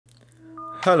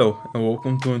Hello and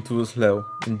welcome to Enthusiast Level.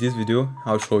 In this video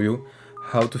I'll show you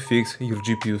how to fix your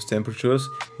GPU's temperatures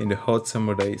in the hot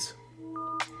summer days.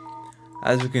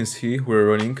 As you can see,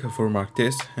 we're running a four-mark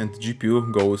test and the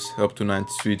GPU goes up to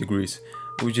 93 degrees,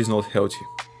 which is not healthy.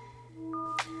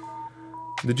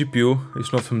 The GPU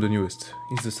is not from the newest,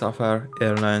 it's the Sapphire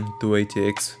R9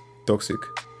 280X Toxic,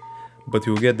 but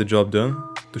you'll get the job done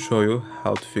to show you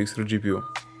how to fix the GPU.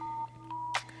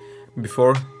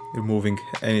 Before removing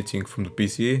anything from the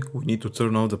PC, we need to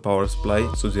turn off the power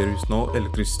supply so there is no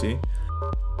electricity.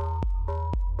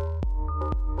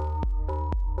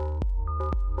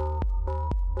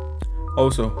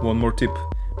 Also, one more tip.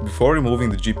 Before removing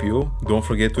the GPU, don't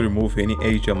forget to remove any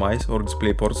HDMIs or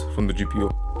display ports from the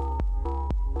GPU.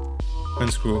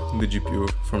 Unscrew the GPU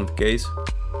from the case.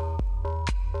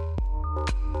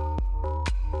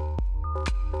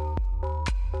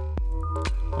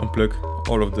 Unplug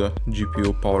all of the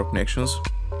GPU power connections.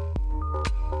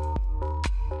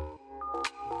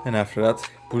 And after that,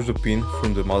 push the pin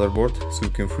from the motherboard so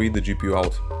you can free the GPU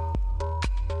out.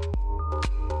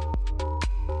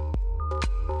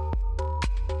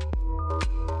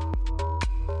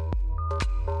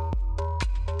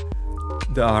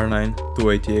 The R9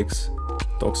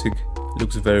 280X Toxic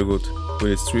looks very good,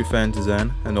 with its 3-fan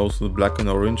design and also the black and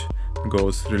orange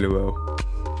goes really well.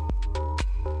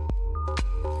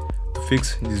 To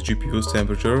fix this GPU's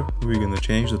temperature, we're gonna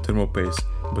change the thermal paste,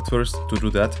 but first, to do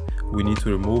that, we need to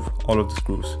remove all of the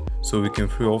screws, so we can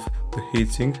free off the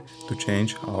heatsink to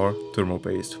change our thermal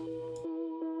paste.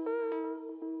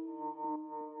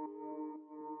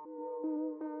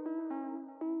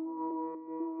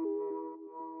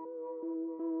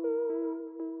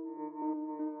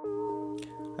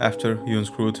 After you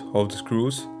unscrewed all the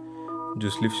screws,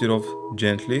 just lift it off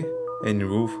gently and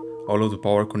remove all of the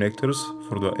power connectors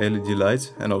for the LED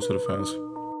lights and also the fans.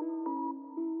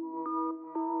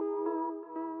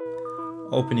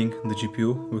 Opening the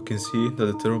GPU, we can see that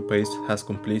the thermal paste has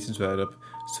completely dried up,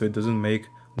 so it doesn't make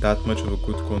that much of a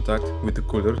good contact with the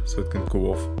cooler, so it can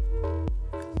cool off.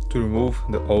 To remove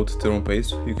the old thermal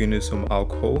paste, you can use some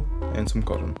alcohol and some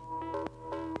cotton.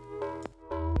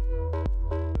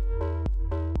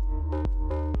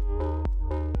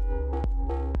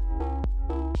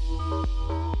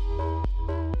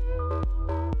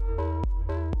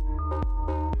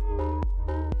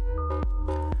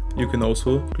 You can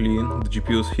also clean the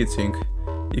GPU's heatsink.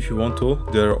 If you want to,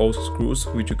 there are also screws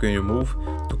which you can remove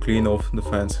to clean off the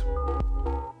fans.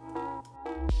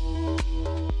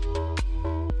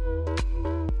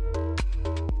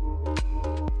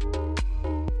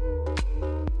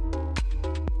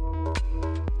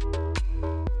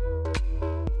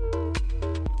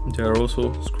 There are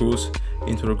also screws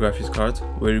into the graphics card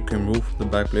where you can remove the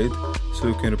backplate so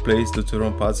you can replace the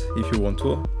thermal pads if you want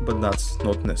to, but that's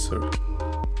not necessary.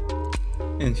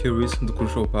 And here is the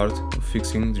crucial part of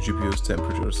fixing the GPU's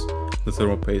temperatures, the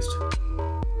thermal paste.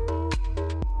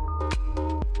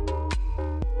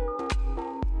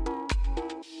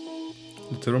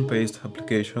 The thermal paste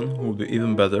application will be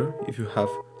even better if you have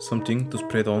something to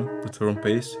spread on the thermal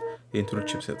paste into the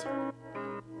chipset.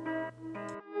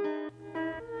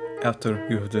 After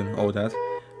you have done all that,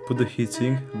 put the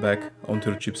heatsink back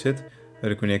onto the chipset,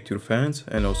 reconnect your fans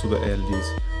and also the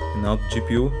LEDs. And now the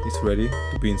GPU is ready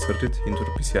to be inserted into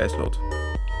the PCI slot.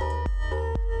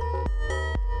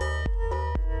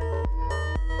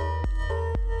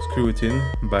 Screw it in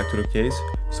back to the case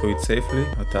so it's safely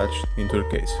attached into the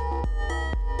case.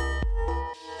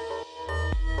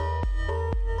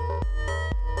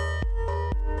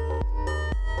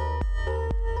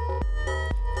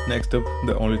 Next up,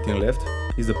 the only thing left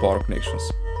is the power connections.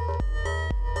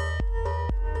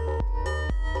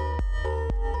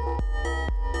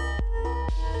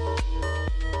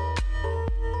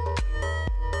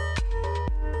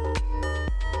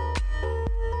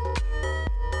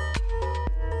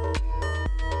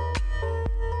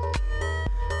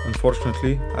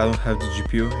 Unfortunately, I don't have the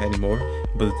GPU anymore,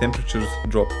 but the temperatures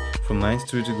dropped from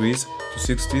 93 degrees to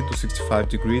 60 to 65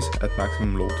 degrees at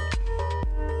maximum load.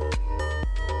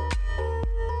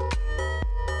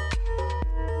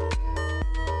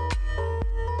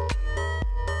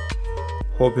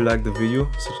 Hope you liked the video,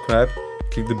 subscribe,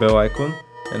 click the bell icon,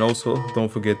 and also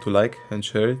don't forget to like and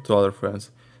share it to other friends.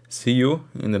 See you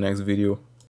in the next video.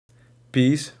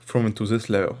 Peace from Enthusiast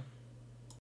Level.